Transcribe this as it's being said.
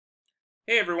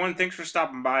Hey everyone, thanks for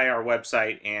stopping by our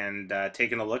website and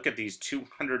taking a look at these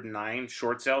 209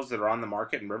 short sales that are on the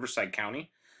market in Riverside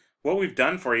County. What we've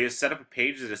done for you is set up a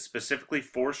page that is specifically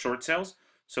for short sales.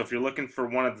 So if you're looking for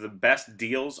one of the best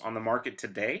deals on the market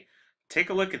today,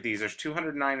 take a look at these. There's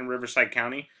 209 in Riverside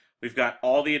County. We've got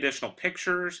all the additional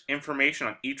pictures, information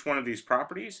on each one of these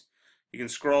properties. You can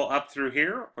scroll up through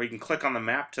here, or you can click on the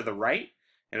map to the right,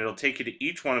 and it'll take you to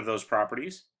each one of those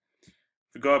properties.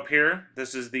 If we go up here,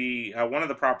 this is the one of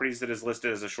the properties that is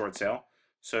listed as a short sale.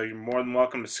 So you're more than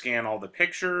welcome to scan all the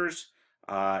pictures.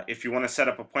 If you want to set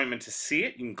up an appointment to see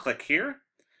it, you can click here,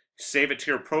 save it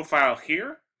to your profile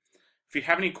here. If you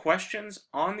have any questions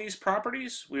on these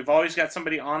properties, we've always got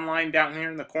somebody online down here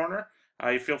in the corner.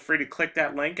 You feel free to click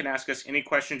that link and ask us any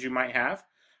questions you might have.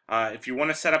 If you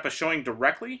want to set up a showing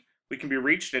directly, we can be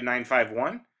reached at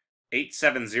 951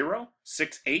 870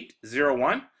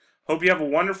 6801. Hope you have a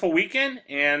wonderful weekend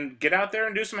and get out there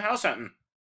and do some house hunting.